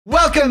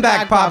Welcome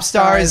back, Pop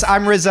Stars.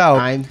 I'm Rizzo.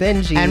 I'm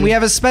Benji. And we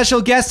have a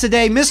special guest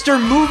today, Mr.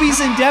 Movies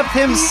in Depth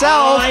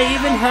himself. I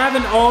even have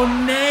an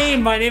own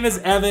name. My name is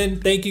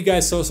Evan. Thank you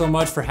guys so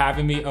much for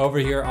having me over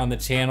here on the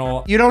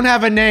channel. You don't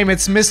have a name,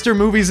 it's Mr.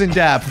 Movies in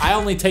Depth. I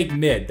only take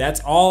mid. That's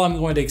all I'm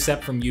going to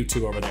accept from you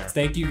two over there.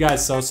 Thank you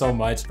guys so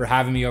much for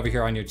having me over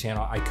here on your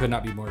channel. I could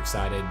not be more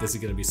excited. This is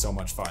gonna be so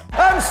much fun.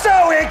 I'm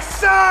so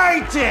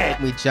excited!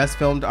 We just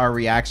filmed our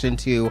reaction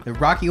to the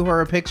Rocky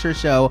Horror Picture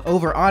Show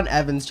over on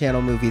Evan's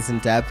channel, Movies in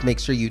Depth. Make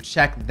sure you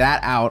check that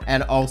out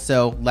and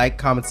also like,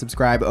 comment,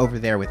 subscribe over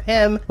there with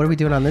him. What are we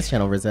doing on this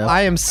channel, Rizzo?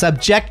 I am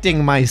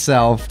subjecting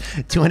myself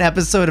to an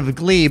episode of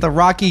Glee, the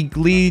Rocky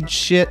Glee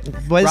shit.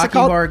 What is it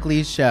called? Rocky Horror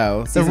Glee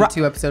Show, season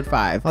 2, episode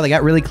 5. Well, they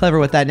got really clever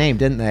with that name,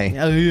 didn't they?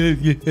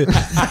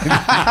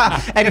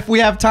 And if we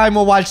have time,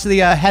 we'll watch the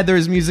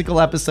Heather's musical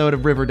episode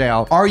of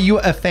Riverdale. Are you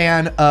a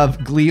fan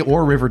of Glee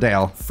or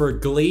Riverdale? For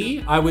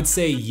Glee, I would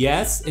say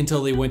yes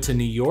until they went to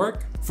New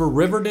York. For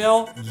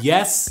Riverdale,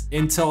 yes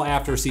until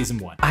after season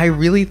 1. I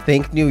really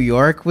think New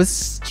York was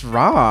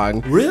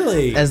strong.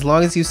 Really? As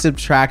long as you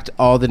subtract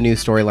all the new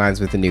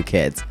storylines with the new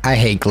kids. I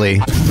hate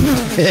Glee.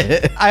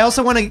 I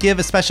also want to give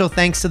a special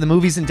thanks to the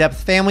Movies in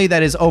Depth family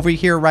that is over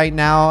here right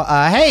now.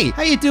 Hey,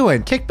 how you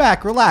doing? Kick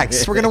back,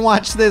 relax. We're gonna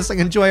watch this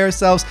and enjoy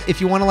ourselves. If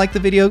you want to like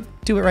the video,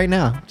 do it right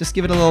now. Just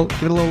give it a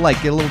little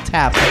like, get a little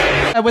tap.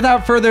 And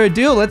without further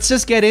ado, let's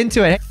just get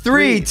into it.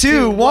 3,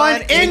 2,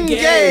 1,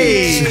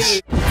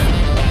 engage!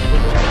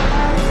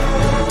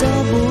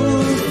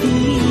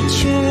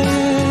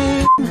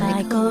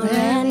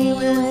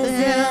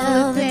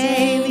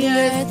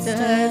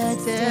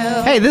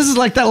 Hey, this is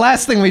like that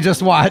last thing we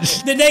just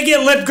watched. Did they get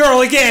Lip Girl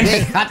again?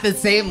 They got the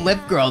same lip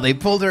girl. They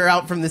pulled her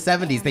out from the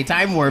 70s. They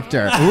time warped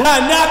her.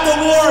 Not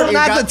the warp!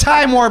 Not the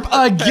time warp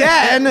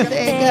again!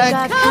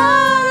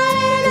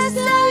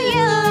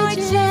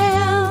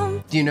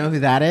 Do you know who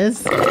that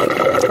is?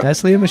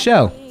 That's Leah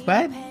Michelle.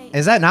 What?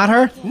 Is that not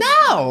her?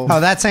 No! Oh,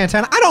 that's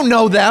Santana. I don't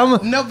know them.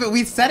 No, but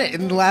we said it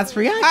in the last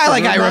reaction.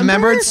 I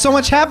remembered. So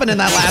much happened in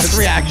that last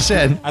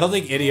reaction. I don't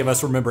think any of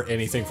us remember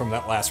anything from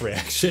that last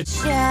reaction.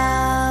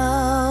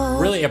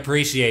 Really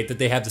appreciate that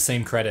they have the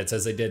same credits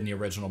as they did in the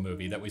original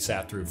movie that we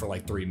sat through for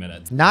like 3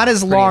 minutes. Not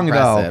as long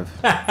though.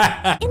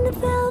 In the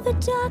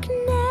velvet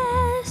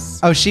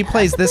darkness. Oh, she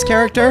plays this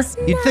character?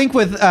 You'd think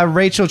with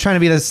Rachel trying to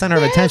be the center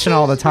of attention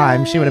all the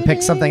time, she would have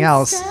picked something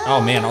else.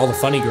 Oh man, all the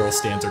funny girl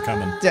stands are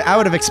coming. I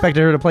would have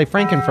expected her to play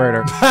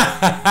Frankenfurter.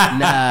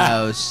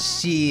 No,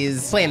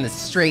 she's playing the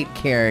straight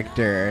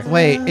character.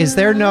 Wait, is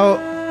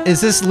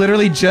this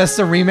literally just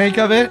a remake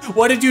of it?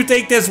 What did you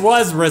think this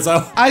was,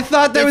 Rizzo? I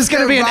thought there was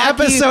gonna be an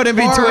episode in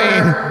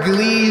between.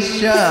 Glee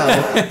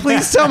show.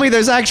 Please tell me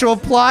there's actual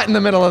plot in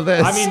the middle of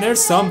this. I mean,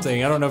 there's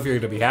something. I don't know if you're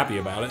gonna be happy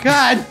about it.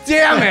 God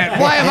damn it!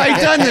 Why have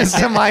I done this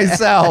to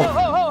myself?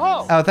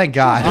 Oh, thank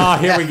God.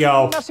 Oh, here we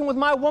go. Messing with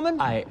my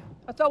woman? I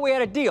thought we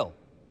had a deal.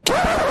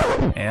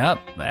 Yep,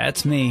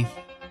 that's me.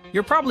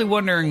 You're probably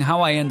wondering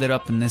how I ended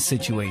up in this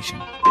situation.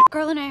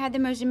 Girl and I had the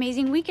most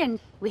amazing weekend.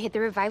 We hit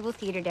the Revival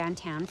Theater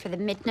downtown for the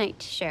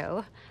midnight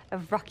show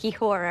of Rocky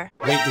Horror.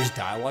 Wait, there's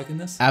dialogue in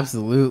this?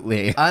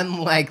 Absolutely.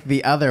 Unlike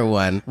the other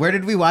one. Where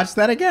did we watch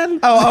that again?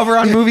 Oh, over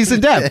on Movies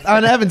in Depth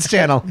on Evan's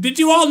channel. Did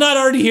you all not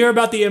already hear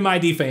about the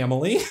MID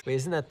family? Wait,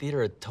 isn't that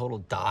theater a total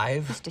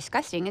dive? It's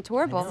disgusting. It's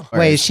horrible.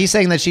 Wait, is she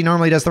saying that she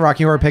normally does the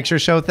Rocky Horror Picture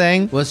Show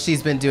thing? Well,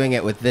 she's been doing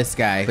it with this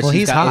guy, but Well,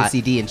 she's he's got hot.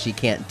 OCD and she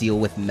can't deal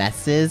with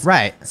messes.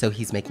 Right. So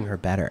he's making her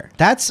better.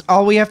 That's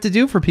all we have to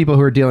do for people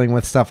who are dealing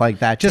with stuff like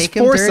that. Just Take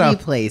him force dirty them.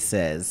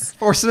 places.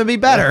 Force them to be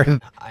better.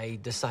 I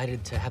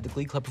decided to have the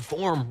Glee Club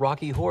perform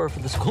Rocky Horror for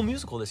the school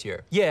musical this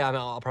year. Yeah, I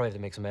mean, I'll probably have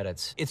to make some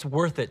edits. It's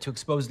worth it to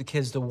expose the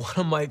kids to one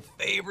of my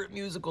favorite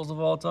musicals of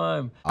all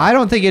time. I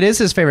don't think it is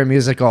his favorite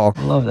musical.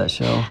 I love that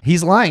show.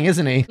 He's lying,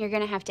 isn't he? You're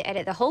gonna have to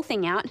edit the whole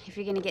thing out if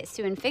you're gonna get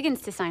Sue and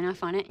Figgins to sign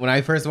off on it. When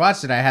I first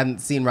watched it, I hadn't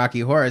seen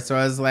Rocky Horror, so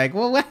I was like,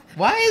 well,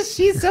 why is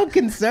she so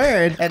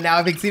concerned? And now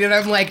I've seen it,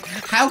 I'm like,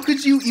 how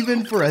could you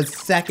even for a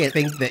second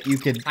think that you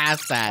could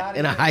pass that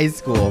in a high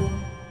school?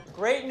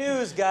 Great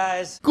news,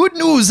 guys. Good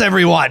news,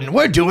 everyone.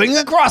 We're doing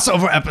a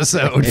crossover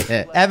episode.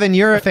 Evan,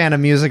 you're a fan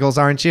of musicals,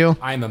 aren't you?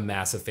 I'm a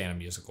massive fan of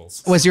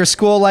musicals. Was your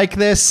school like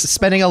this,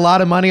 spending a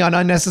lot of money on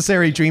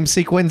unnecessary dream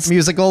sequence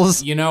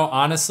musicals? You know,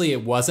 honestly,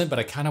 it wasn't, but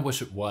I kind of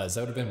wish it was.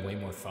 That would have been way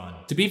more fun.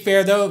 To be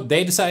fair, though,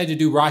 they decided to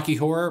do Rocky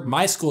Horror.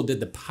 My school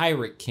did the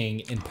Pirate King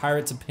in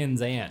Pirates of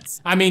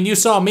Penzance. I mean, you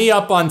saw me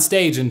up on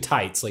stage in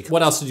tights. Like,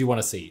 what else did you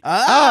want to see?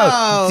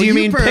 Oh, do you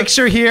mean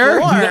picture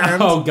here?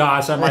 Oh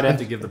gosh, I might have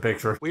to give the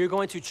picture. We are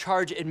going to charge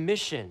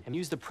admission and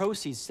use the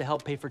proceeds to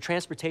help pay for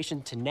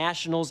transportation to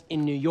nationals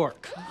in New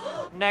York.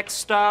 Next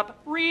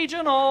stop,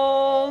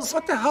 regionals.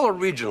 What the hell are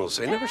regionals?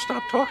 They never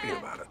stop talking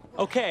about it.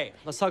 Okay,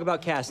 let's talk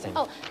about casting.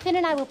 Oh, Finn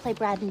and I will play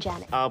Brad and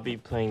Janet. I'll be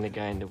playing the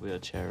guy in the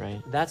wheelchair,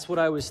 right? That's what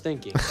I was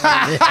thinking.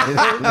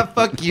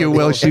 Fuck you,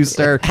 Will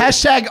Schuster.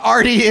 Hashtag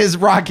Artie is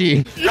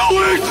Rocky. Yo,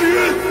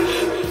 Adrian!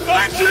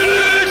 I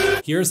did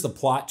it! here's the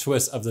plot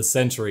twist of the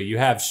century. You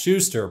have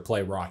Schuster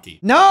play Rocky.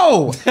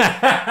 No!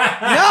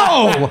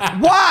 No!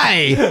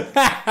 Why?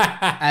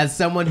 As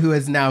someone who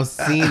has now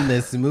seen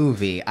this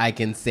movie, I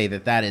can say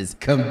that that is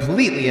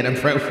completely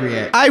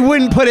inappropriate. I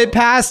wouldn't put it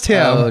past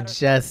him. Oh,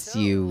 just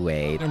you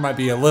wait. There might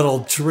be a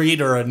little treat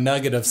or a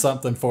nugget of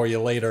something for you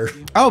later.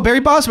 Oh,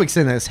 Barry Bostwick's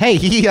in this. Hey,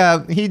 he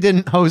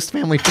didn't host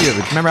Family Feud.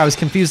 Remember, I was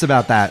confused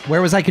about that.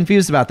 Where was I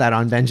confused about that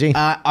on, Benji?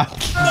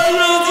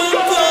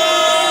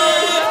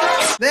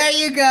 There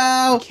you go.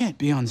 I can't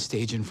be on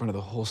stage in front of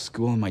the whole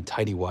school in my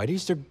tidy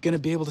whities. They're gonna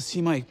be able to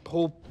see my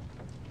whole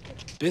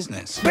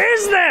business.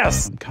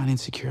 I'm kind of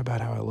insecure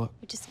about how I look.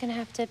 You're just gonna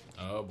have to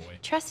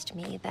trust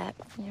me that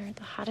you're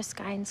the hottest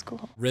guy in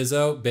school.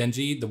 Rizzo,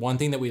 Benji, the one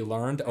thing that we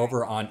learned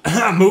over on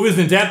Movies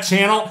in Depth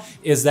channel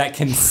is that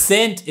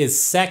consent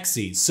is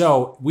sexy.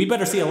 So we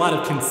better see a lot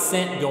of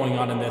consent going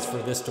on in this for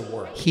this to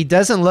work. He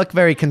doesn't look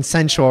very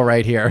consensual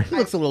right here. He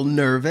looks a little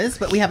nervous,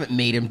 but we haven't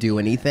made him do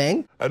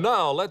anything. And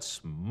now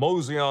let's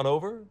mosey on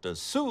over to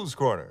Sue's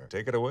Corner.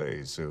 Take it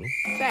away, Sue.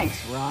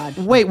 Thanks, Rod.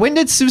 Wait, when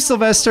did Sue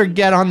Sylvester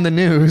get on the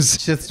news?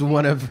 Just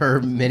one of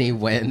her many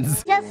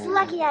wins. Just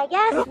lucky, I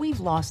guess. We've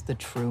lost the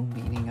true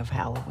meaning of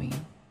Halloween.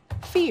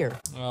 Fear.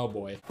 Oh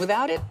boy.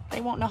 Without it,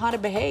 they won't know how to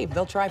behave.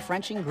 They'll try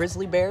Frenching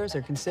grizzly bears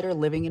or consider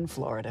living in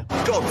Florida.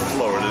 God,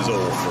 Florida's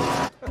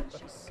awful.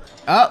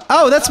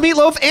 Oh, that's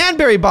Meatloaf and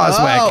Barry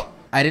Bostwick. Oh,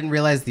 I didn't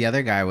realize the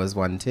other guy was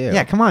one too.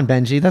 Yeah, come on,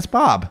 Benji. That's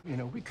Bob. You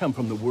know, we come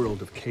from the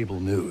world of cable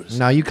news.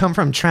 No, you come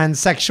from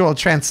transsexual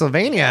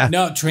Transylvania.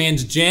 No,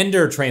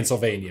 transgender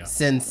Transylvania.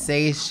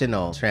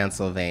 Sensational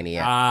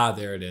Transylvania. Ah,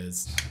 there it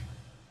is.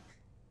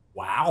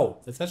 Wow,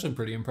 that's actually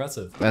pretty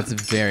impressive. That's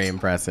very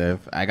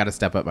impressive. I gotta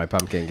step up my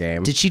pumpkin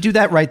game. Did she do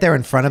that right there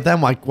in front of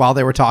them, like while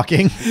they were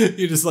talking?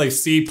 You just like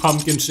see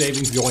pumpkin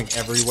shavings going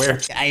everywhere.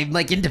 I'm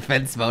like in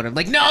defense mode. I'm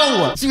like,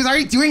 no! She was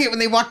already doing it when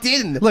they walked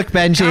in. Look,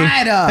 Benji.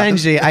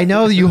 Benji, I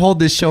know you hold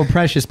this show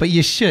precious, but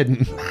you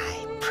shouldn't.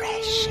 My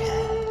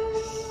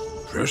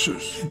precious.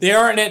 Precious. They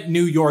aren't at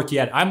New York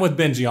yet. I'm with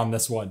Benji on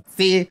this one.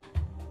 See?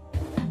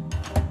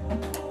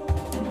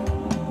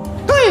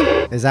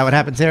 Glee! Is that what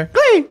happens here?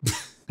 Glee!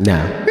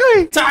 No.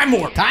 Glee! Time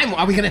warp!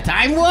 Are we gonna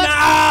time warp? No!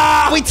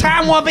 Are we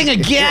time warping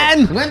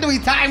again? When do we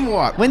time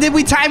warp? When did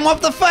we time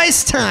warp the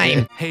first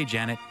time? Hey,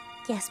 Janet.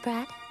 Yes,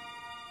 Brad?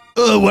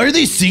 Why are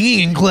they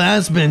singing in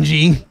class,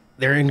 Benji?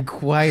 They're in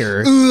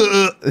choir.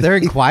 They're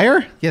in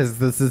choir? Yes,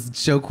 this is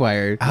show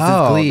choir. This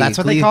Oh, is Glee. that's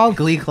what Glee, they call?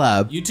 Glee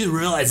Club. You two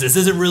realize this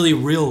isn't really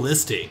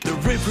realistic. The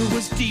river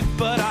was deep,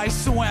 but I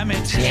swam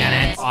it.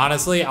 Janet.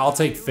 Honestly, I'll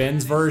take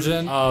Finn's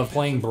version of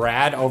playing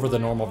Brad over the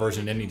normal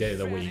version any day of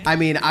the week. I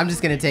mean, I'm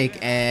just gonna take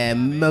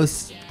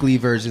most Glee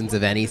versions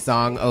of any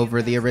song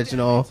over the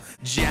original.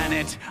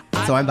 Janet.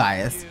 So I'm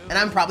biased, and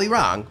I'm probably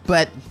wrong,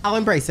 but I'll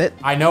embrace it.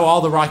 I know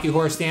all the Rocky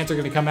Horror stands are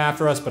gonna come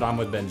after us, but I'm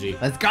with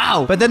Benji. Let's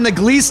go. But then the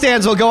Glee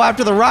stands will go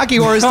after the Rocky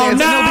Horror stands,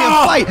 no! and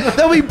there'll be a fight.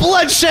 There'll be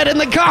bloodshed in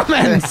the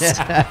comments.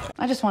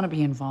 I just want to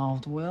be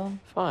involved, Will.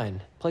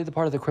 Fine. Play the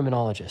part of the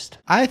criminologist.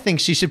 I think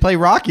she should play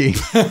Rocky.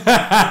 What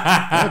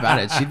about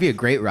it? She'd be a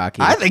great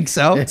Rocky. I think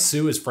so.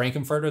 Sue is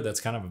Frankenfurter, that's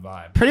kind of a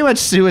vibe. Pretty much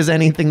Sue is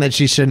anything that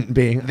she shouldn't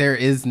be. There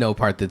is no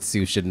part that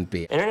Sue shouldn't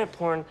be. Internet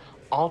porn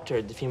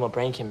altered the female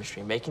brain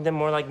chemistry, making them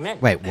more like men.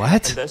 Wait,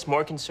 what? And thus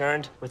more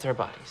concerned with their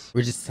bodies.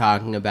 We're just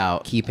talking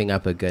about keeping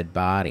up a good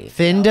body.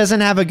 Finn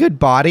doesn't have a good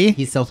body.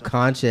 He's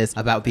self-conscious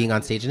about being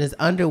on stage in his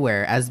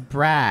underwear as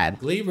Brad.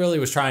 Glee really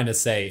was trying to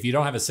say, if you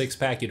don't have a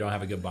six-pack, you don't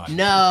have a good body.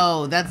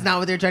 No, that's not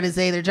what they're trying to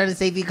say. They're trying to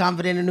say be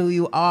confident in who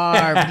you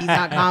are, but he's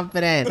not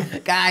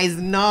confident. Guys,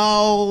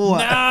 no.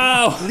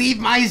 No! Leave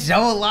my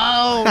show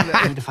alone.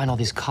 I need to find all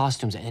these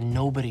costumes, and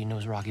nobody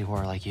knows Rocky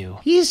Horror like you.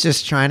 He's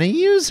just trying to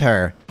use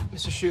her.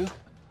 Mr. Shu,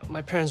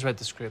 my parents read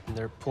the script, and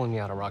they're pulling me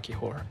out of Rocky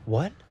Horror.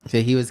 What?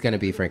 So he was going to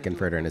be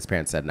Frankenfurter, and his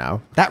parents said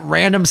no. That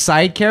random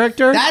side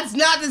character? That's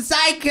not the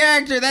side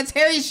character. That's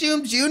Harry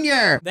Shum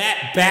Jr.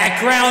 That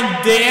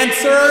background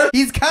dancer?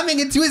 He's coming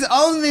into his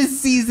own this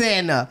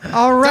season.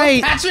 All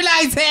right. Don't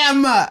patronize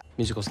him.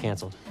 Musical's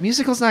canceled.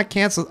 Musical's not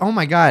canceled. Oh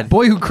my God.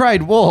 Boy Who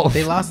Cried Wolf.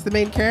 They lost the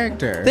main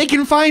character. They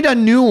can find a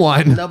new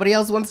one. Nobody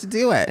else wants to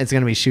do it. It's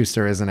going to be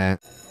Schuster, isn't it?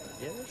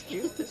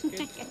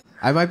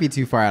 I might be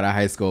too far out of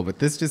high school, but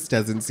this just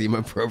doesn't seem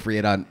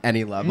appropriate on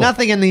any level.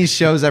 Nothing in these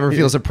shows ever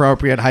feels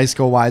appropriate high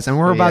school wise, and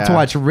we're about to Yeah.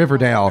 watch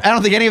Riverdale. I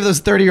don't think any of those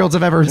 30-year-olds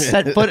have ever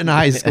set foot in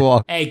high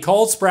school. Hey,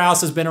 Cole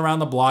Sprouse has been around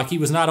the block. He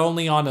was not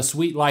only on A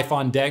Sweet Life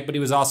on Deck, but he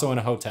was also in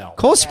a hotel.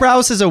 Cole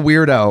Sprouse is a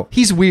weirdo.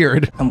 He's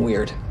weird. I'm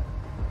weird.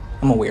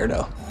 I'm a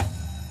weirdo.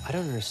 I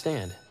don't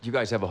understand. You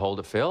guys have a hole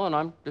to fill, and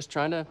I'm just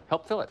trying to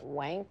help fill it.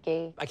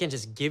 Wanky. I can't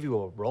just give you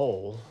a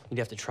role. You'd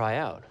have to try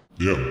out.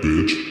 Yeah,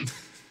 bitch.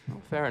 Well,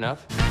 fair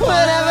enough.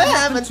 Whatever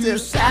happened to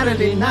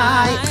Saturday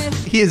night?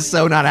 He is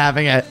so not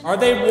having it. Are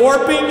they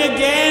warping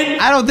again?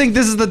 I don't think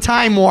this is the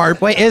time warp.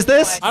 Wait, is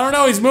this? I don't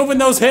know. He's moving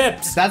those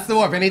hips. That's the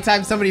warp.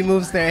 Anytime somebody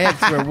moves their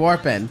hips, we're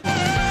warping.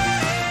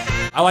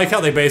 I like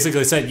how they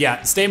basically said,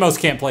 yeah, Stamos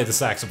can't play the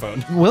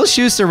saxophone. Will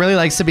Schuester really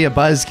likes to be a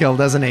buzzkill,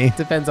 doesn't he?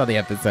 Depends on the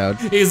episode.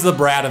 He's the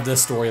Brad of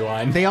this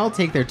storyline. They all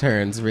take their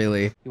turns,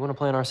 really. You want to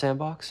play in our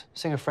sandbox?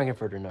 Sing a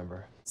Frankenfurter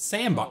number.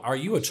 Sandbox? Are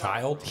you a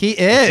child? He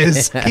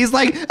is. He's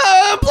like,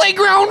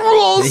 playground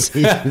rules.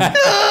 Unacceptable!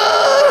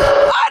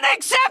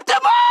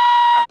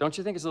 Don't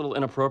you think it's a little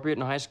inappropriate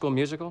in a high school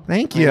musical?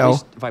 Thank I mean, you. at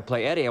least if I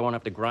play Eddie, I won't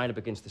have to grind up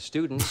against the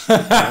students.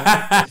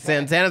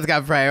 Santana's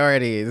got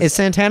priorities. Is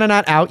Santana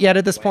not out yet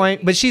at this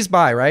point? But she's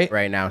bi, right?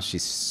 Right now,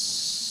 she's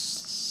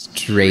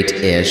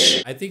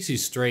straight-ish. I think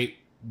she's straight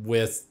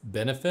with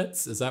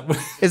benefits. Is that what?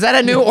 Is that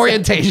a new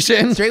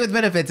orientation? Straight with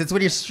benefits. It's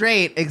when you're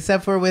straight,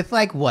 except for with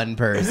like one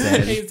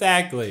person.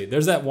 Exactly.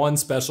 There's that one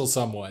special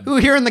someone. Who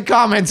here in the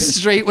comments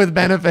straight with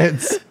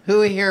benefits?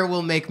 Who here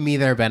will make me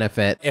their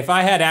benefit? If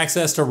I had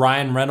access to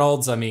Ryan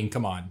Reynolds, I mean,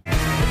 come on.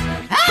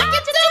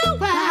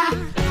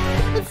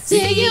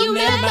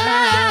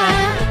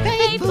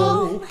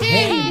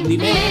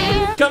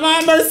 Come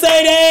on,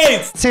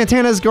 Mercedes!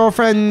 Santana's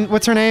girlfriend,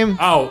 what's her name?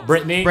 Oh,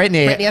 Brittany.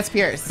 Brittany. Brittany S.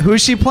 Pierce.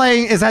 Who's she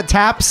playing? Is that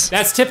Taps?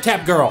 That's Tip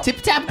Tap Girl.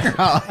 Tip Tap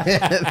Girl.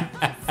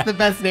 That's the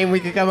best name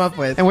we could come up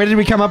with. And where did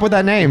we come up with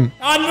that name?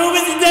 On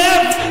Movies in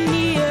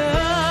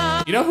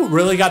Depth! You know who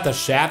really got the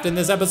shaft in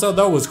this episode,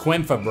 though, was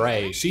Quinn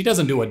Fabray. She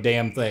doesn't do a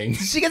damn thing.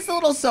 She gets a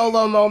little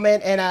solo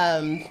moment in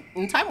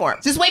Time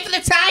Warp. Just wait for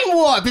the Time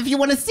Warp if you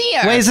want to see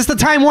her. Wait, is this the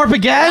Time Warp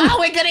again? Oh,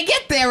 we're gonna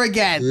get there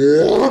again.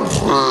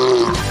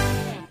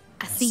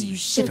 I see you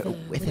shiver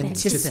with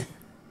anticipation.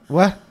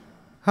 What?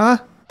 Huh?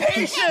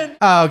 Patient.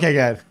 Oh, okay,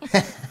 good. But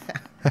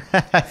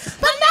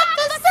not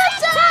the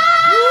center.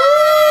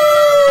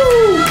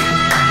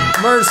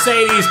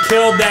 Mercedes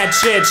killed that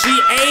shit. She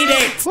ate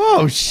it.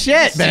 Whoa,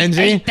 shit, Benji.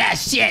 Ate that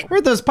shit.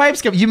 Where'd those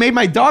pipes come? You made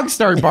my dog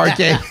start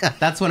barking.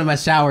 That's one of my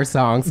shower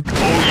songs.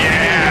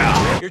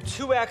 You're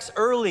 2 acts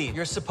early.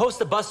 You're supposed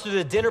to bust through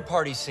the dinner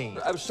party scene.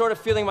 I'm sort of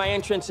feeling my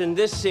entrance in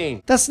this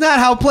scene. That's not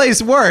how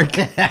plays work.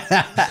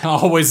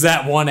 Always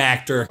that one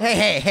actor.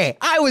 Hey,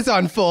 I was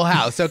on Full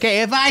House,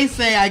 okay? If I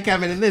say I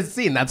come in this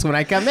scene, that's when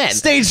I come in.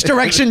 Stage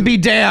direction be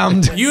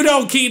damned. You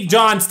don't keep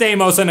John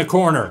Stamos in a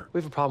corner. We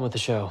have a problem with the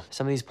show.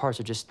 Some of these parts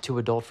are just too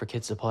adult for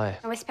kids to play.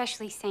 Oh,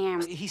 especially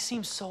Sam. He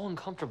seems so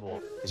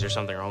uncomfortable. Is there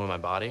something wrong with my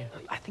body?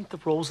 I think the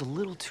role's a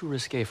little too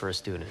risque for a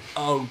student.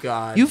 Oh,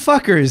 God. You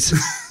fuckers.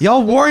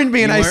 Y'all warned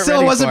me and I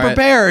still wasn't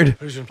prepared.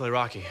 Who's gonna play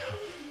Rocky?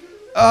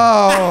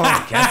 Oh.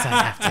 I guess I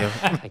have to.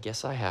 I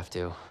guess I have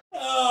to.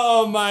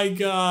 Oh, my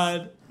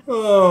God.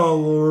 Oh,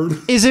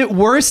 Lord. Is it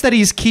worse that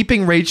he's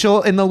keeping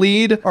Rachel in the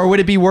lead? Or would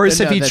it be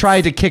worse if he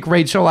tried to kick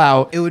Rachel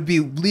out? It would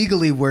be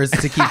legally worse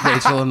to keep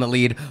Rachel in the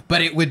lead,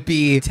 but it would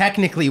be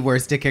technically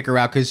worse to kick her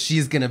out because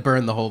she's going to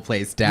burn the whole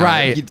place down.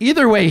 Right.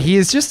 Either way, he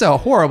is just a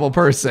horrible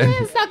person.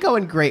 It's not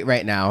going great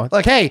right now.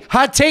 Like, hey,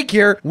 hot take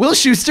here. Will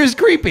Schuester's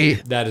creepy.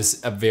 That is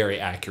a very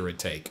accurate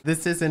take.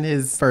 This isn't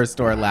his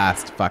first or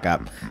last fuck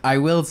up. I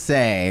will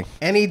say,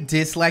 any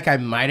dislike I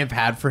might have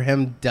had for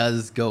him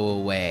does go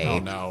away. Oh,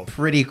 no.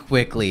 Pretty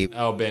quickly.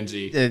 Oh,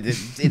 Benji.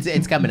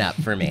 It's coming up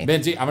for me.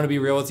 Benji, I'm going to be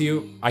real with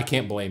you. I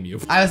can't blame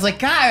you. I was like,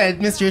 God,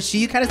 Mr. She,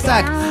 you kind of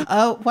suck.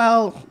 Oh,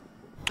 well.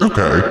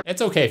 Okay.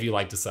 It's okay if you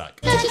like to suck.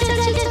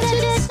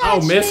 Oh,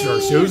 Mr.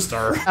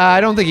 Schuester.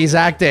 I don't think he's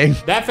acting.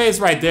 That face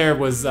right there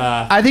was,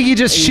 I think he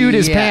just shoot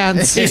his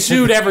pants. he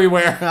shoot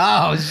everywhere.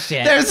 Oh,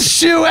 shit. There's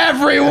shoe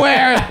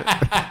everywhere.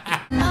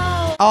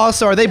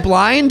 Also, are they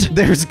blind?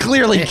 There's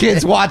clearly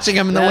kids watching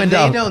him in the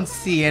window. They don't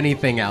see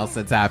anything else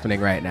that's happening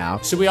right now.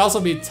 Should we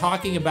also be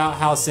talking about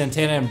how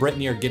Santana and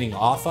Brittany are getting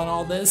off on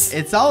all this?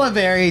 It's all a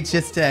very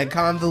just a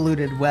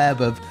convoluted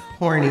web of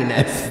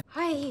horniness.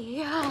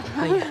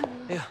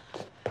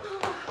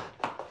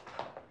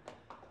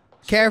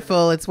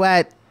 Careful, it's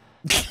wet.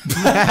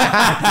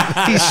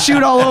 He's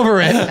shoot all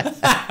over it.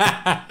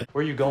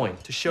 Where are you going?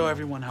 To show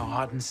everyone how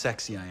hot and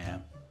sexy I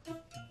am.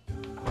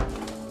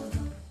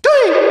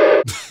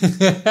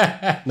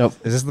 Nope.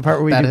 Is this the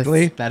part where we do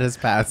Glee? That is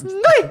passed.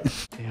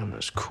 Damn,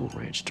 those Cool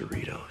Ranch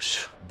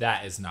Doritos.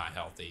 That is not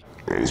healthy.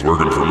 It was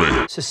working for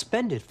me.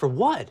 Suspended for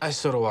what? I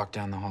sort of walked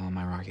down the hall in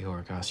my Rocky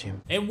Horror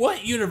costume. In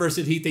what universe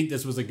did he think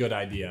this was a good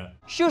idea?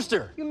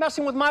 Schuester, you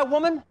messing with my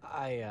woman?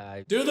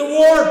 Do the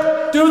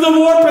warp! Do the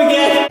warp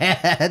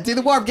again! Do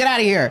the warp, get out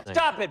of here.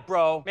 Stop it,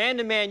 bro. Man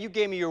to man, you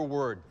gave me your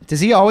word. Does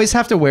he always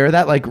have to wear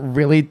that like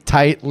really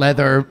tight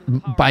leather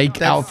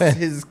bike outfit? That's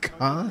his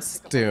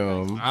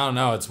costume. I don't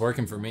know, it's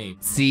working for me.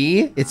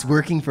 See? It's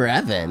working for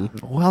Evan.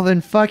 Well,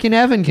 then fucking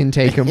Evan can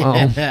take him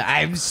home.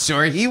 I'm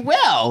sure he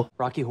will.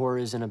 Rocky Horror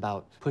isn't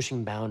about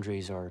pushing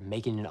boundaries or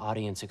making an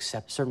audience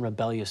accept a certain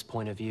rebellious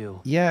point of view.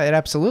 Yeah, it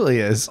absolutely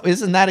is.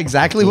 Isn't that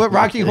exactly what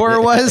Rocky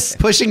Horror was?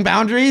 Pushing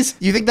boundaries?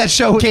 You think that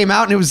show came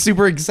out and it was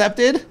super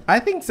accepted?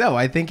 I think so.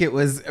 I think it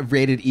was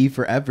rated E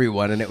for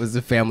everyone and it was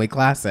a family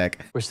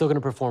classic. We're still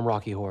gonna perform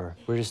Rocky Horror.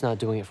 We're just not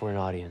doing it for an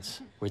audience.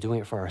 We're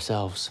doing it for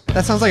ourselves.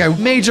 That sounds like a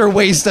major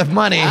waste of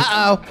money.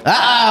 Uh-oh.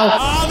 Uh-oh.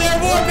 Oh,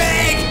 they're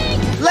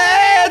warping!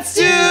 Let's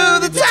do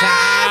the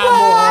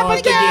time warp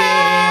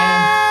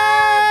again!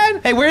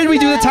 Hey, where did we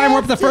do the time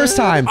warp the first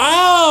time?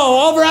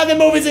 Oh, over on the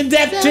Movies in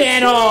Depth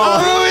channel.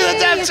 Movies in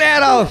Depth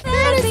channel.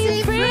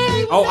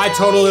 Oh, I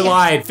totally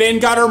lied. Finn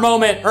got her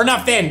moment. Or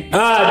not Finn.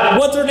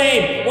 What's her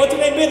name? What's her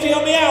name, Benji?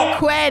 Help me out.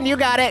 Quinn, you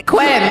got it.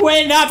 Quinn.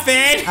 Quinn, not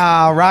Finn.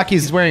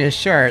 Rocky's wearing a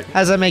shirt.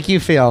 How does that make you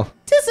feel?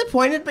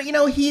 Disappointed, but you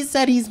know, he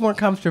said he's more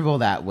comfortable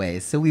that way,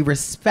 so we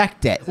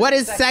respect it. What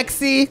is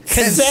sexy?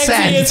 Sexy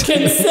is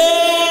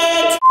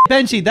consent.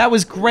 Benji, that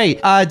was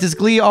great. Does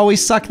Glee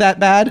always suck that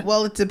bad?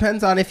 Well, it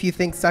depends on if you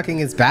think sucking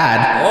is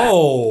bad.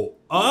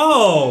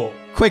 Oh.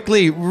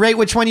 Quickly, rate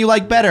which one you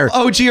like better,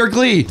 OG or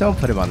Glee? Don't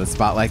put him on the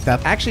spot like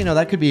that. Actually, no,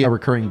 that could be a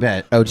recurring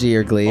bit. OG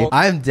or Glee?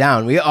 I'm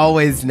down. We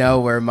always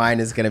know where mine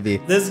is gonna be.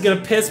 This is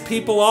gonna piss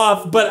people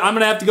off, but I'm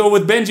gonna have to go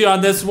with Benji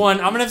on this one.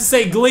 I'm gonna have to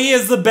say Glee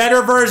is the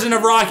better version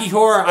of Rocky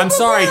Horror. I'm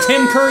sorry,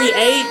 Tim Curry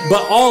ate,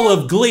 but all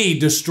of Glee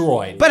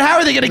destroyed. But how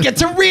are they gonna get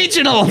to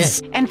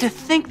regionals? And to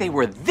think they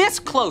were this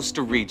close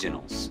to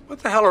regionals. What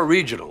the hell are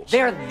regionals?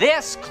 They're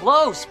this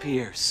close,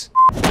 Pierce.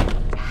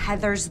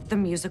 Heather's the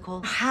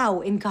musical. How,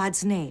 in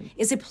God's name,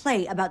 is a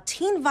play about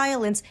teen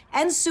violence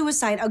and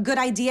suicide a good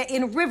idea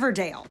in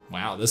Riverdale?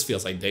 Wow, this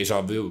feels like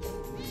deja vu.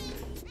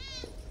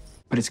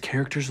 But its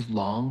characters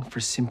long for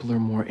simpler,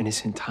 more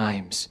innocent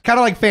times. Kind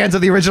of like fans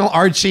of the original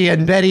Archie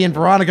and Betty and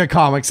Veronica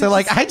comics. They're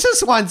like, I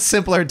just want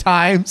simpler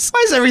times.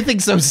 Why is everything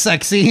so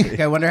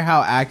sexy? I wonder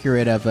how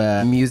accurate of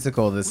a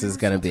musical this is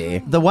gonna be.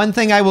 The one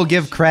thing I will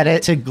give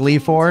credit to Glee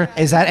for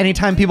is that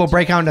anytime people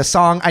break out into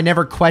song, I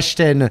never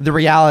question the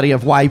reality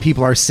of why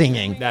people are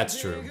singing.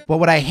 That's true. But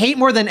what I hate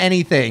more than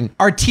anything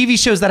are TV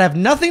shows that have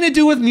nothing to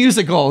do with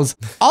musicals,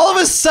 all of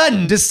a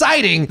sudden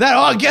deciding that,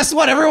 oh, guess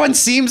what? Everyone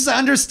seems to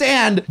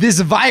understand this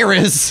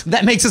virus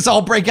that makes us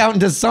all break out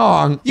into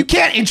song. You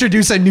can't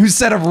introduce a new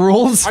set of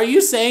rules. Are you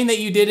saying that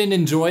you didn't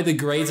enjoy the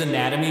Grey's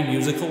Anatomy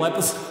musical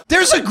episode?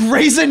 There's a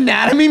Grey's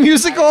Anatomy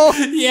musical?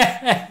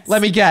 Yes.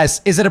 Let me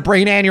guess. Is it a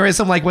brain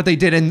aneurysm like what they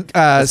did in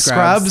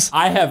Scrubs?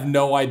 I have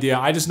no idea.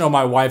 I just know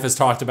my wife has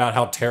talked about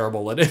how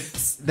terrible it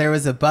is. There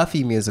was a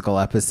Buffy musical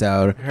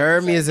episode. Her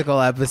musical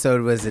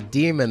episode was a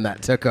demon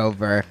that took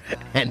over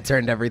and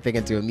turned everything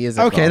into a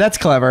musical. Okay, that's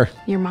clever.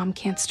 Your mom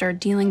can't start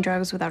dealing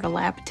drugs without a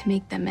lab to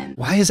make them in.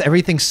 Why is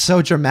everything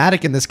so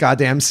dramatic in this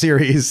goddamn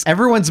series?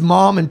 Everyone's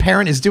mom and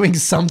parent is doing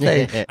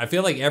something. I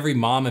feel like every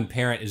mom and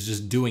parent is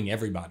just doing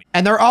everybody.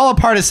 And they're all a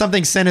part of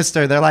something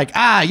sinister. They're like,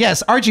 ah,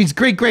 yes, Archie's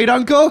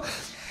great-great-uncle,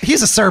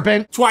 he's a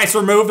serpent. Twice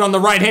removed on the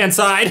right-hand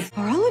side.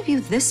 Are all of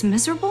you this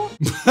miserable?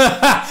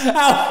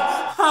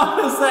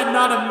 How is that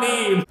not a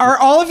meme? Are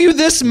all of you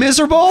this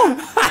miserable?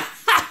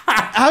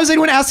 How is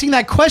anyone asking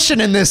that question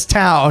in this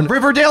town?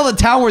 Riverdale, the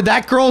town where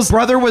that girl's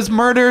brother was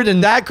murdered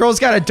and that girl's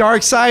got a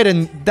dark side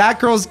and that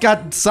girl's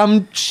got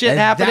some shit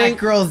happening. That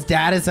girl's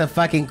dad is a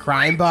fucking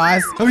crime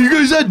boss. Are you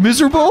guys that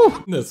miserable?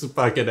 This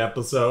fucking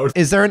episode.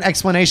 Is there an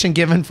explanation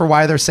given for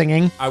why they're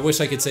singing? I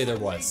wish I could say there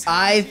was.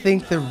 I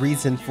think the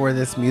reason for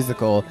this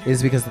musical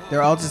is because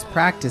they're all just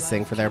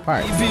practicing for their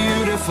parts.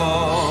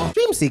 Beautiful.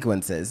 Dream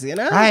sequences, you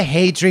know? I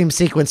hate dream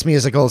sequence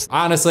musicals.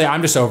 Honestly,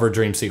 I'm just over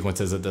dream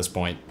sequences at this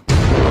point.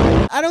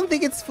 I don't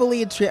think it's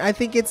fully a I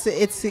think it's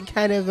a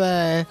kind of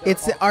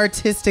it's an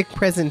artistic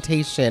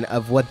presentation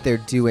of what they're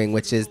doing,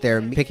 which is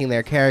they're picking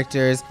their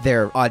characters,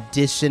 they're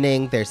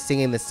auditioning, they're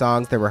singing the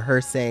songs, they're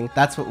rehearsing.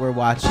 That's what we're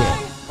watching.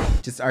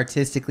 Just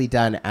artistically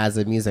done as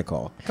a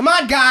musical. Come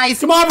on, guys!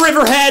 Come on,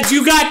 Riverheads,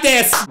 you got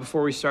this!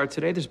 Before we start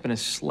today, there's been a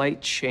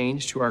slight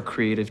change to our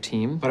creative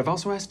team, but I've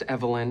also asked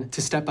Evelyn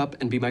to step up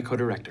and be my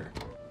co-director.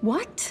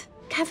 What?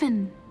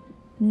 Kevin,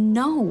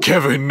 no.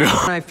 Kevin, no.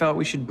 I felt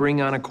we should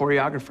bring on a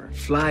choreographer.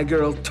 Fly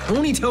girl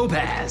Tony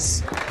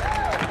Topaz.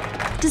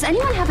 Does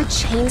anyone have a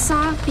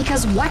chainsaw?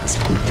 Because what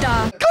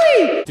the?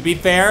 Glee! To be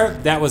fair,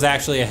 that was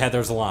actually a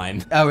Heather's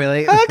line. Oh,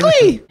 really?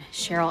 Glee!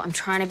 Cheryl, I'm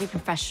trying to be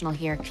professional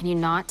here. Can you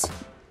not?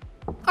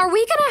 Are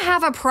we gonna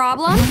have a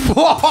problem?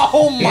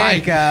 Oh my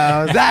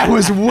god, that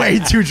was way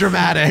too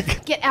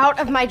dramatic. Get out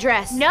of my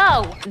dress.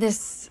 No!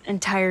 This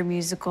entire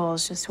musical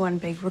is just one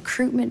big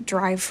recruitment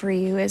drive for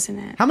you, isn't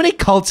it? How many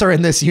cults are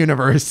in this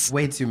universe?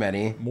 Way too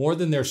many. More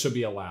than there should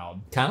be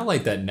allowed. Kind of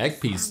like that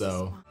neck piece,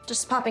 though.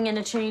 Just popping in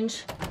to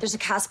change. There's a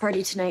cast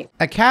party tonight.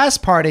 A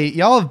cast party?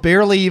 Y'all have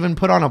barely even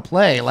put on a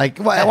play. Like,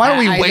 why don't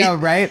we wait? I know,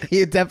 right?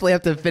 You definitely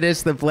have to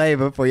finish the play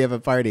before you have a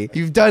party.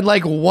 You've done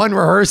like one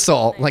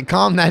rehearsal. Like,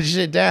 calm that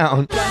shit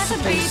down.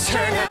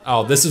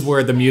 Oh, this is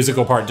where the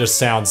musical part just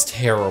sounds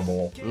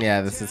terrible.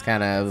 Yeah, this is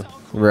kind of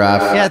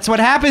rough. Yeah, it's what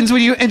happens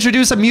when you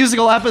introduce a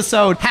musical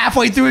episode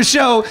halfway through a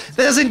show that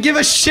doesn't give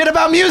a shit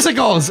about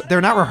musicals.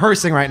 They're not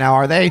rehearsing right now,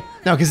 are they?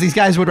 No, because these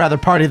guys would rather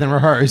party than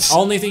rehearse.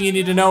 Only thing you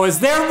need to know is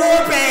they're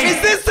warping!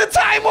 Is this the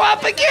time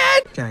warp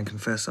again? Can I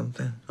confess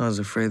something? I was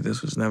afraid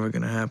this was never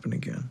gonna happen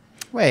again.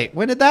 Wait,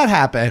 when did that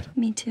happen?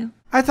 Me too.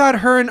 I thought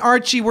her and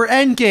Archie were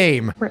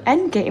endgame. We're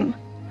endgame,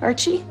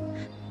 Archie.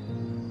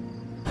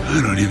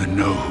 I don't even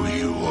know who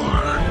you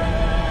are.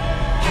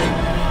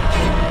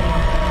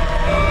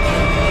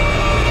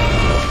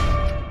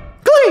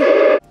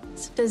 Glee!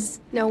 Does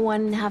no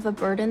one have a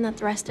burden that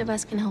the rest of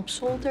us can help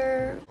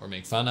shoulder? Or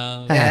make fun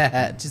of.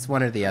 Just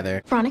one or the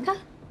other. Veronica?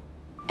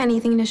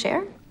 Anything to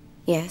share?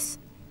 Yes.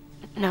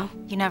 No.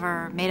 You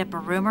never made up a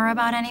rumor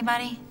about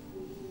anybody?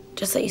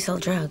 Just that you sell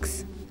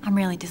drugs. I'm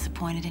really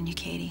disappointed in you,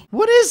 Katie.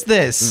 What is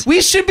this?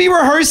 We should be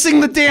rehearsing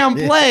the damn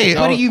play.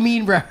 What do you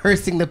mean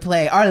rehearsing the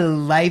play? Our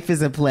life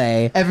is a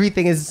play.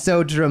 Everything is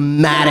so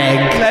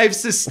dramatic.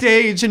 Life's a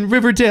stage and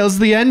Riverdale's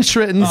the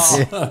entrance.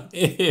 Oh,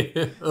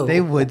 ew.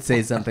 They would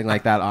say something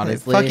like that,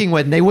 honestly. Fucking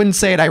wouldn't. They wouldn't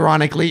say it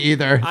ironically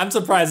either. I'm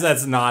surprised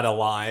that's not a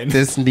line.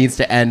 This needs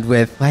to end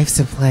with life's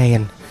a play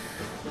and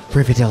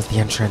Riverdale's the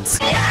entrance.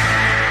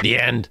 The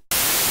end.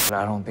 But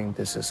I don't think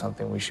this is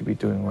something we should be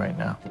doing right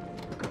now.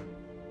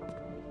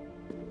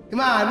 Come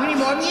on, we need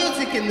more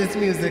music in this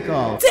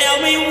musical.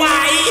 Tell me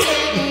why.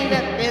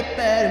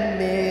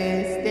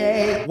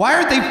 Why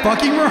aren't they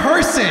fucking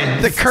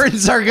rehearsing? The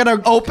curtains are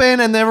gonna open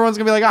and everyone's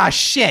gonna be like, ah,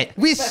 shit.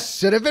 We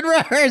should have been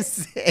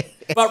rehearsing.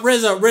 But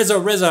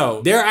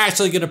Rizzo, they're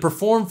actually gonna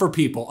perform for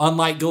people,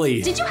 unlike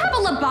Glee. Did you have a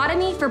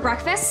lobotomy for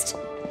breakfast?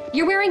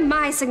 You're wearing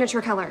my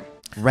signature color.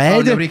 Red?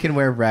 Oh, nobody can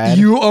wear red.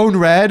 You own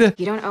red?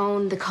 You don't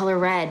own the color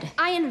red.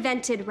 I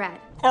invented red.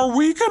 Are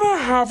we gonna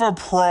have a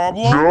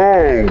problem?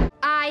 No.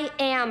 I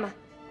am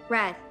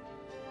red.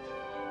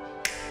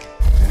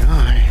 And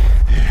I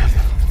am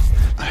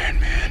Iron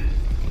Man.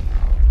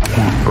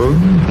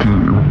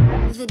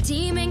 The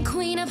demon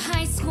queen of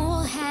high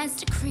school has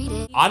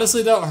decreed.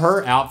 Honestly though,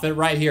 her outfit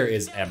right here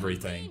is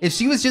everything. If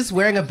she was just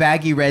wearing a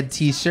baggy red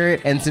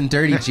t-shirt and some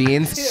dirty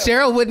jeans,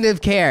 Cheryl wouldn't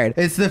have cared.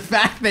 It's the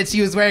fact that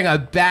she was wearing a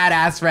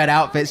badass red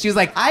outfit. She was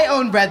like, I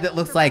own red that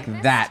looks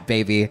like that,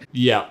 baby.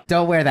 Yeah.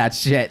 Don't wear that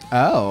shit.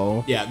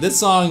 Oh. Yeah, this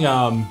song,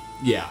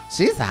 yeah.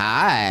 She's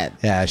hot.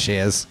 Yeah, she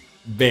is.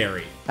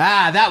 Very.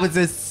 Ah, that was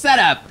a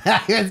setup.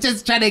 I was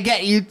just trying to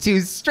get you two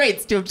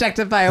straights to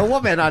objectify a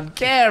woman on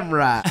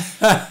camera.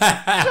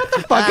 Shut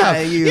the fuck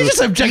up. You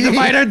just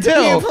objectified her too.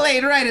 You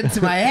played right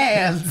into my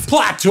hands.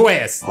 Plot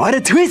twist. What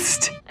a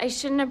twist. I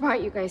shouldn't have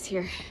brought you guys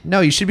here.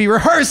 No, you should be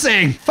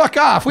rehearsing. Fuck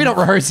off. We don't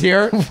rehearse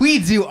here. We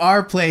do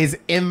our plays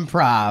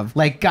improv,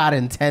 like God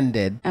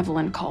intended.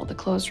 Evelyn called a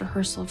closed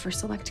rehearsal for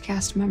select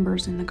cast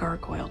members in the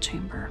gargoyle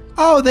chamber.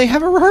 Oh, they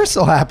have a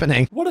rehearsal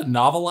happening. What a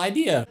novel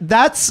idea.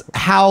 That's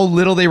how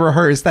little they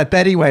rehearsed that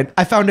Betty went,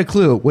 I found a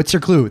clue. What's your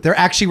clue? They're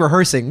actually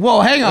rehearsing. Whoa,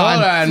 hang on.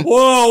 Hold on.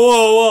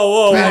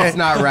 Whoa. That's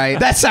not right.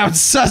 That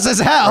sounds sus as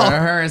hell.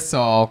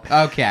 Rehearsal.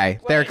 Okay,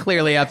 they're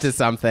clearly up to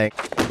something.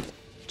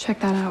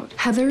 Check that out.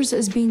 Heather's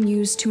is being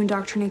used to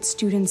indoctrinate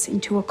students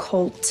into a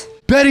cult.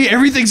 Betty,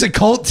 everything's a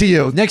cult to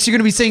you. Next, you're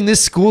gonna be saying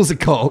this school's a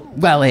cult.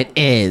 Well, it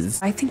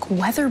is. I think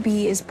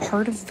Weatherby is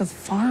part of the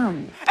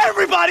farm.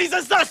 Everybody's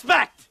a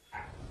suspect.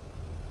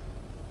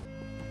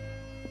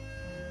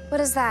 What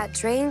is that,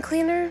 drain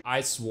cleaner?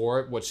 I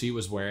swore what she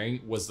was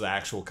wearing was the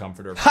actual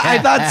comforter. I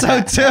thought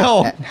so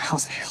too. How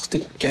the hell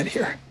did it get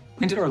here?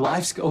 When did our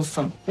lives go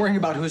from worrying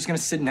about who's gonna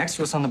sit next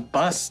to us on the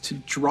bus to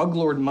drug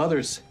lord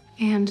mothers?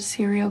 And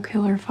serial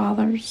killer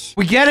fathers.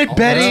 We get it,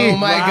 Betty. Oh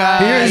my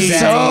God. You're Betty. so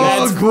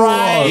That's cool.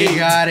 right. You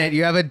got it.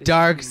 You have a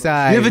dark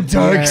side. You have a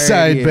dark Where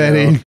side, are you?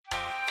 Betty.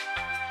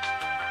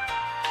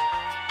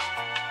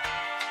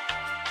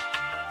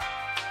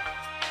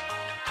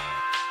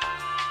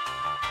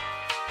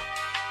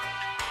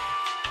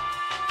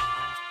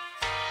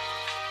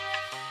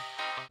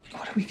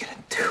 What are we gonna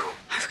do?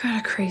 I've got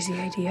a crazy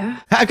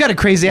idea. I've got a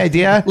crazy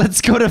idea.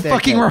 Let's go to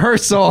fucking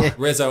rehearsal.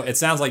 Rizzo, it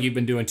sounds like you've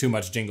been doing too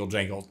much jingle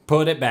jangle.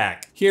 Put it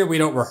back. Here we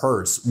don't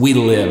rehearse, we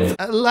live.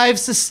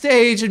 Life's a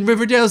stage and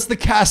Riverdale's the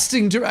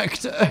casting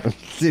director.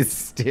 This is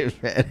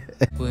stupid.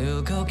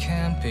 We'll go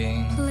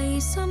camping Play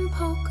some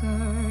poker.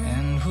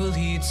 and we'll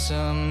eat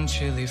some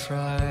chili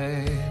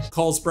fries.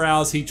 Cole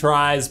Sprouse, he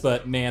tries,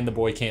 but man, the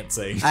boy can't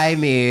sing. I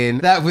mean,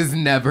 that was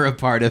never a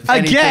part of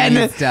anything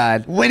he's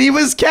done. When he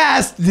was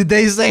cast, did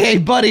they say, hey,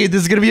 buddy,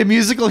 this is going to be a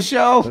musical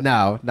show?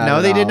 No,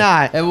 No, they did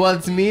not. And well,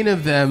 it's mean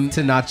of them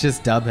to not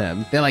just dub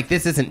him. They're like,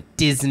 this isn't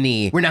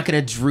Disney. We're not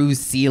gonna Drew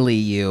Seeley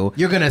you.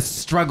 You're gonna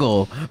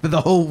struggle for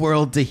the whole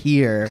world to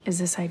hear. Is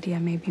this idea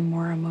maybe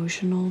more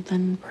emotional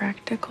than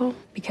practical?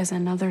 Because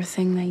another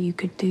thing that you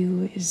could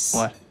do is...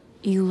 What?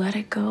 You let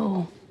it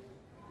go.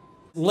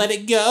 Let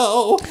it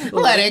go.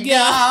 Let it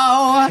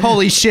go.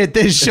 Holy shit,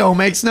 this show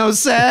makes no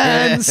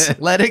sense.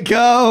 Let it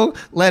go.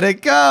 Let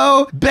it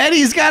go.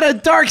 Betty's got a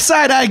dark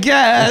side, I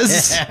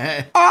guess.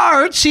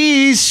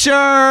 Archie's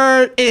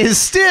shirt is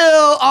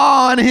still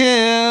on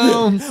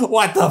him.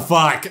 What the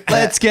fuck?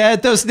 Let's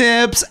get those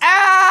nips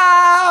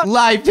out.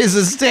 Life is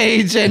a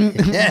stage and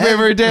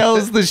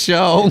Riverdale's the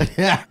show.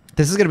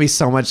 This is gonna be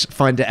so much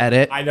fun to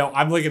edit. I know,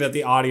 I'm looking at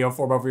the audio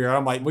form over here.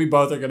 I'm like, we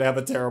both are gonna have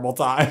a terrible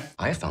time.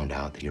 I found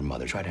out that your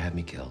mother tried to have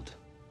me killed.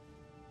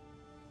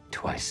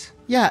 Twice.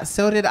 Yeah,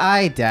 so did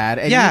I, Dad.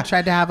 And you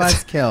tried to have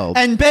us killed.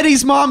 And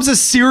Betty's mom's a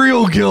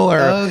serial killer.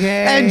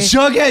 Okay. And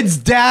Jughead's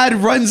dad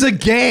runs a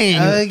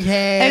gang.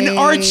 Okay. And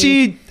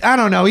Archie, I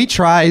don't know, he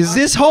tries.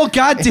 This whole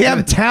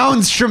goddamn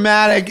town's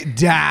traumatic,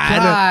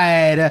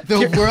 Dad. God,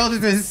 the world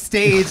is a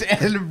stage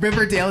and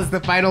Riverdale is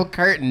the final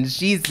curtain,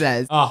 she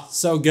says. Oh,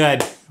 so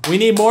good. We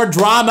need more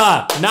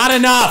drama. Not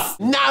enough.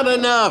 Not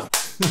enough.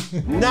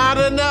 Not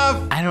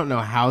enough. I don't know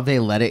how they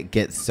let it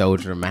get so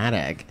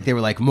dramatic. They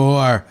were like,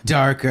 more,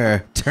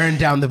 darker, turn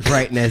down the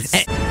brightness.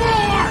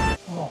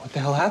 What the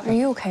hell happened? Are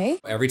you okay?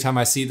 Every time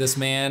I see this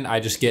man, I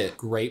just get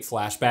great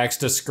flashbacks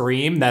to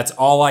Scream. That's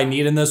all I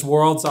need in this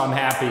world, so I'm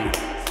happy.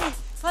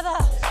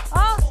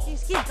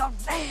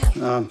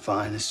 No, I'm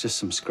fine. It's just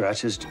some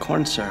scratches.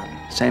 Corn syrup.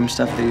 Same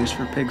stuff they use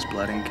for pig's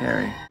blood in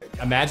Carrie.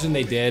 Imagine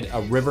they did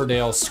a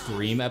Riverdale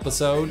Scream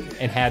episode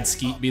and had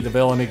Skeet be the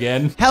villain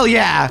again. Hell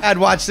yeah, I'd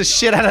watch the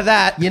shit out of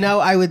that. You know,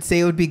 I would say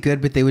it would be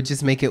good, but they would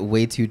just make it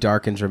way too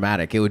dark and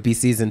dramatic. It would be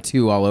season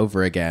 2 all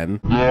over again.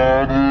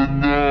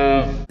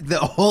 The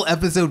whole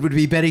episode would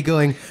be Betty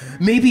going,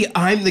 maybe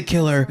I'm the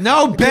killer.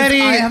 No,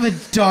 Betty. I have a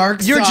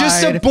dark You're side.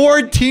 just a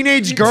bored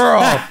teenage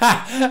girl.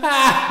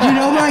 You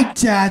know my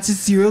dad's a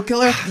serial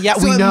killer? Yeah,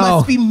 so we it know.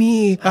 must be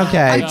me. Okay.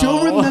 I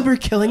don't remember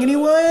killing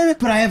anyone,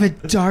 but I have a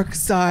dark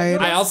side.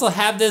 I also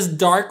have this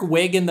dark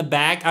wig in the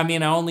back. I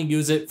mean, I only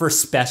use it for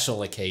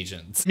special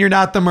occasions. You're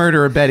not the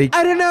murderer, Betty.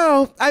 I don't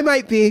know. I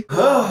might be.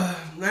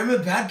 I'm a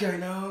bad guy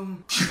now.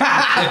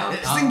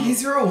 Just in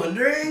case you were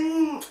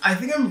wondering, I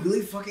think I'm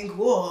really fucking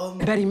cool.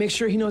 Betty, make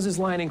sure he knows his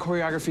line and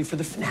choreography for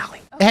the finale.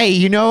 Hey,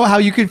 you know how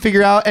you can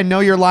figure out and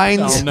know your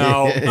lines? Oh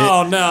no,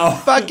 oh no.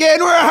 Fucking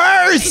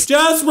rehearse!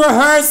 Just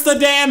rehearse the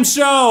damn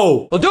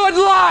show! Well, do it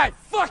live!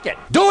 Fuck it!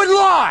 Do it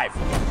live!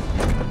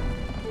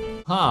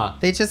 Huh.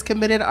 They just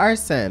committed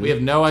arson. We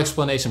have no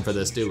explanation for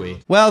this, do we?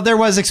 Well, there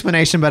was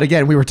explanation, but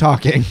again, we were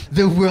talking.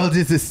 The world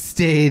is a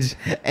stage,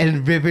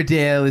 and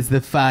Riverdale is the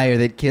fire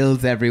that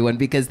kills everyone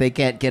because they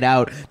can't get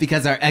out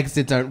because our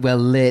exits aren't well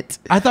lit.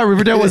 I thought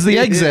Riverdale was the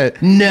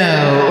exit.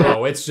 No.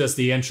 No, it's just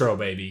the intro,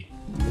 baby.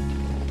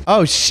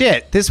 Oh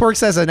shit, this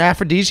works as an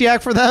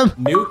aphrodisiac for them?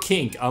 New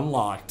kink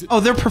unlocked. Oh,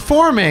 they're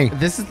performing.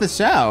 This is the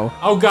show.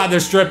 Oh god, they're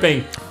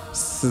stripping.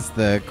 This is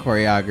the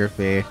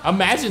choreography.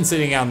 Imagine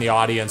sitting out in the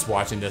audience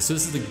watching this.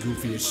 This is the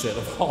goofiest shit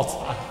of all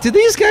time. Did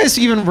these guys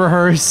even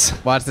rehearse?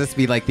 Watch this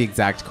be like the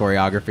exact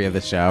choreography of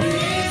the show.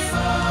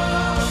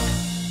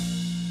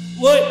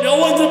 Look, no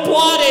one's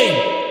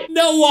applauding.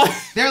 No one.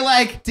 They're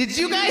like, did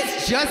you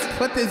guys just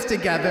put this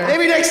together?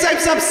 Maybe next time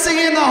stop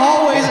singing in the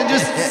hallways and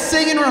just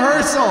sing in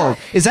rehearsal.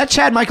 Is that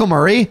Chad Michael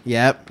Murray?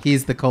 Yep,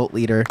 he's the cult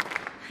leader.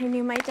 I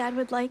knew my dad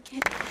would like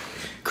it.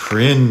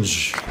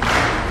 Cringe.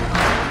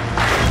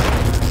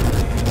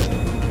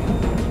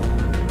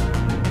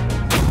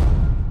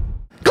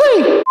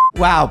 Glee!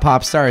 Wow,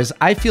 pop stars.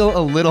 I feel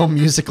a little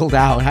musicaled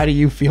out. How do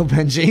you feel,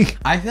 Benji?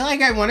 I feel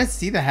like I want to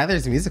see the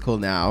Heathers musical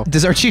now.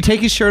 Does Archie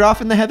take his shirt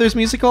off in the Heathers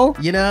musical?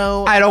 You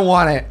know, I don't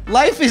want it.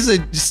 Life is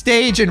a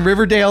stage and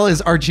Riverdale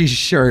is Archie's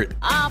shirt.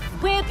 Off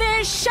with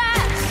his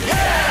shirt.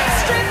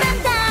 Strip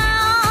him down.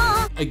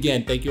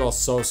 Again, thank you all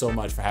so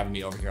much for having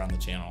me over here on the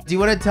channel. do you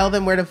want to tell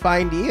them where to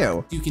find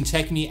you? You can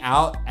check me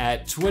out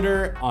at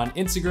Twitter, on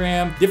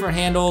Instagram, different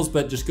handles,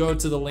 but just go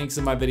to the links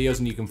in my videos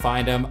and you can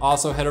find them.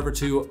 Also, head over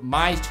to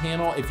my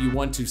channel if you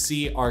want to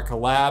see our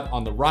collab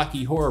on the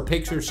Rocky Horror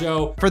Picture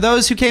Show. For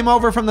those who came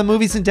over from the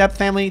Movies in Depth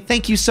family,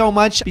 thank you so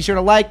much. Be sure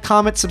to like,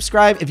 comment,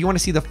 subscribe. If you want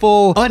to see the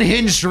full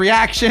unhinged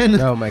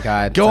reaction, Oh my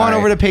God. go on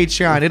over to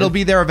Patreon. It'll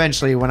be there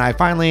eventually when I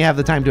finally have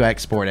the time to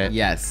export it.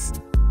 Yes.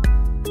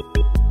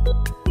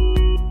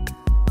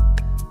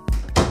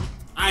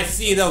 I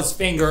see those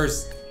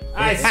fingers.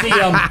 I see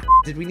them.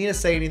 Did we need to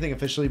say anything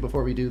officially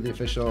before we do the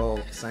official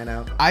sign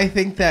out? I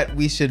think that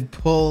we should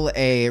pull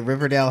a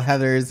Riverdale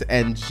Heathers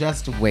and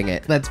just wing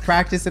it. Let's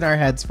practice in our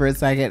heads for a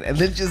second and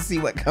then just see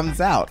what comes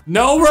out.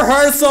 No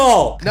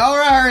rehearsal. No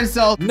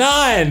rehearsal.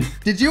 None.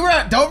 Did you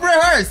don't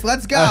rehearse?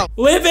 Let's go.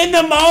 Live in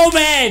the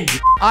moment.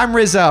 I'm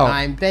Rizzo.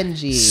 I'm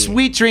Benji.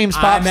 Sweet dreams,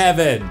 Pops. I'm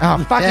Evan. Oh,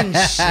 fucking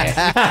shit.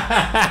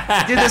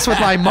 I did this with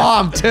my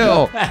mom,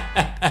 too.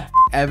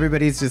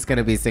 Everybody's just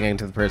gonna be singing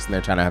to the person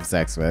they're trying to have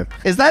sex with.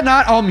 Is that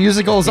not all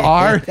musicals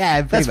are?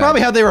 Yeah, That's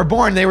probably how they were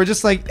born. They were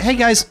just like, hey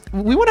guys,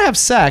 we want to have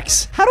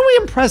sex. How do we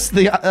impress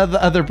the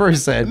other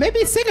person?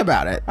 Maybe sing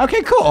about it.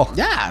 Okay, cool.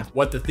 Yeah.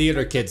 What the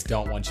theater kids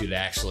don't want you to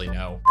actually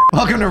know.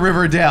 Welcome to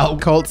Riverdale.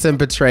 Cults and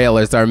betrayal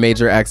is our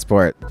major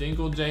export.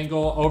 Jingle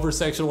jangle,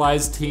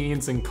 over-sexualized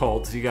teens and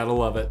cults. You gotta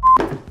love it.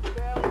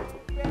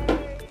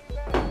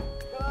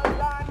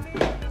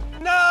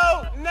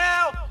 No,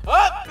 now,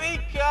 up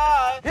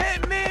because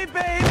hit me,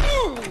 baby.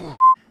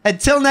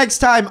 Until next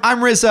time,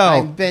 I'm Rizzo.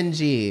 I'm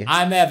Benji.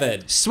 I'm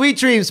Evan. Sweet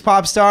dreams,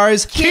 pop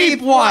stars.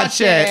 Keep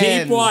watching.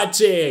 Keep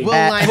watching.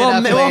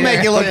 We'll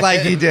make it look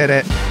like you did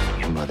it.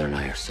 Your mother and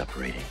I are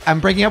separating. I'm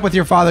breaking up with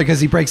your father because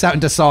he breaks out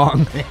into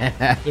song.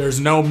 There's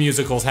no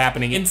musicals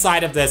happening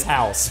inside of this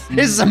house.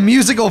 This is a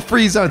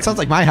musical-free zone. Sounds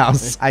like my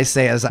house. I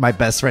say as my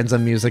best friend's a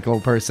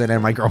musical person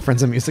and my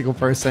girlfriend's a musical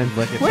person.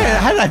 Wait,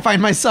 how did I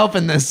find myself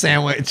in this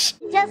sandwich?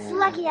 Just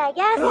lucky, I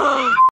guess.